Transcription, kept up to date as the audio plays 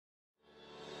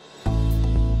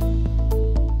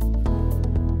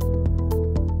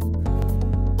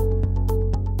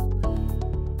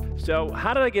So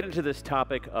how did I get into this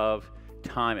topic of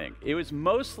timing? It was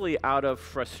mostly out of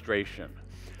frustration.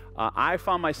 I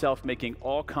found myself making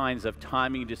all kinds of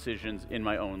timing decisions in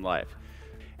my own life.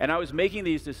 And I was making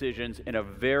these decisions in a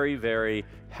very, very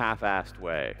half-assed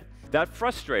way. That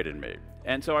frustrated me.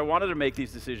 And so I wanted to make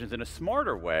these decisions in a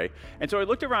smarter way. And so I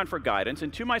looked around for guidance,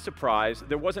 and to my surprise,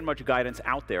 there wasn't much guidance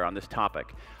out there on this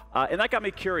topic. And that got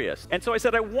me curious. And so I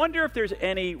said, I wonder if there's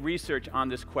any research on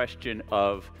this question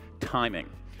of timing.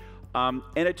 And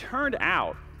it turned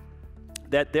out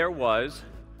that there was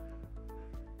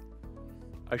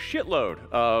a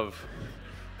shitload of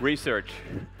research.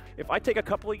 If I take a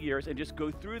couple of years and just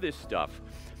go through this stuff,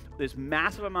 this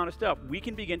massive amount of stuff, we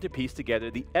can begin to piece together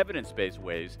the evidence-based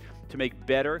ways to make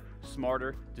better,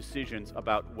 smarter decisions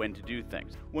about when to do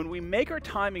things. When we make our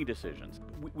timing decisions,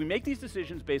 we make these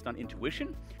decisions based on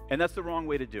intuition, and that's the wrong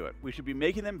way to do it. We should be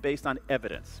making them based on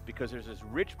evidence, because there's this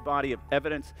rich body of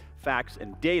evidence, facts,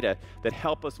 and data that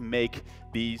help us make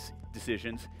these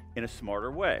decisions in a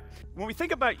smarter way. When we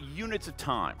think about units of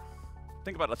time,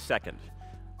 think about a second.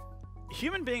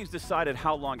 Human beings decided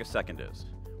how long a second is.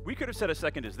 We could have said a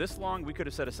second is this long, we could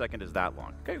have said a second is that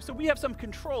long. Okay, so we have some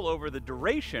control over the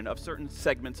duration of certain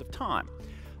segments of time.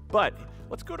 But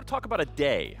let's go to talk about a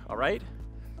day, all right?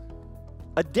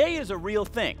 A day is a real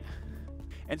thing.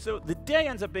 And so the day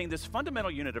ends up being this fundamental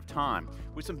unit of time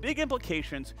with some big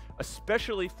implications,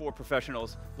 especially for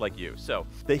professionals like you. So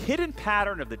the hidden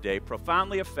pattern of the day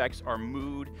profoundly affects our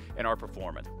mood and our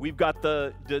performance. We've got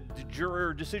the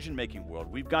juror decision-making world.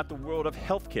 We've got the world of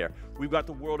healthcare. We've got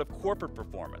the world of corporate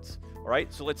performance. All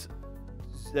right, so let's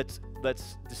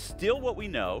distill what we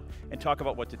know and talk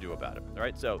about what to do about it. All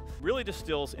right, so really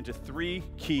distills into 3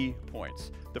 key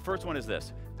points. The first one is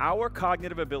this: our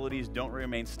cognitive abilities don't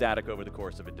remain static over the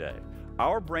course of a day.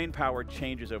 Our brain power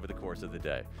changes over the course of the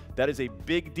day. That is a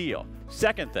big deal.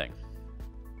 Second thing,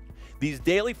 these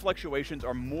daily fluctuations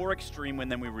are more extreme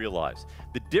than we realize.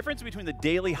 The difference between the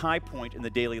daily high point and the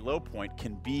daily low point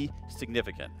can be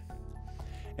significant.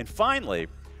 And finally,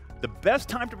 the best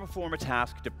time to perform a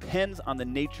task depends on the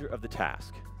nature of the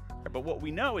task. But what we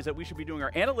know is that we should be doing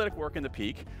our analytic work in the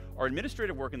peak, our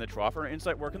administrative work in the trough, and our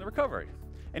insight work in the recovery.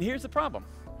 And here's the problem.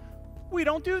 We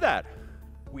don't do that.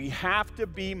 We have to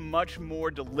be much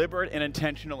more deliberate and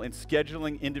intentional in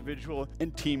scheduling individual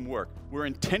and team work. We're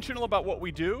intentional about what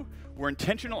we do. We're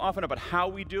intentional often about how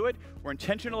we do it. We're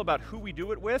intentional about who we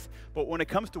do it with. But when it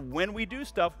comes to when we do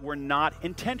stuff, we're not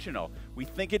intentional. We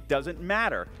think it doesn't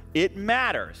matter. It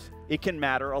matters. It can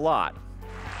matter a lot.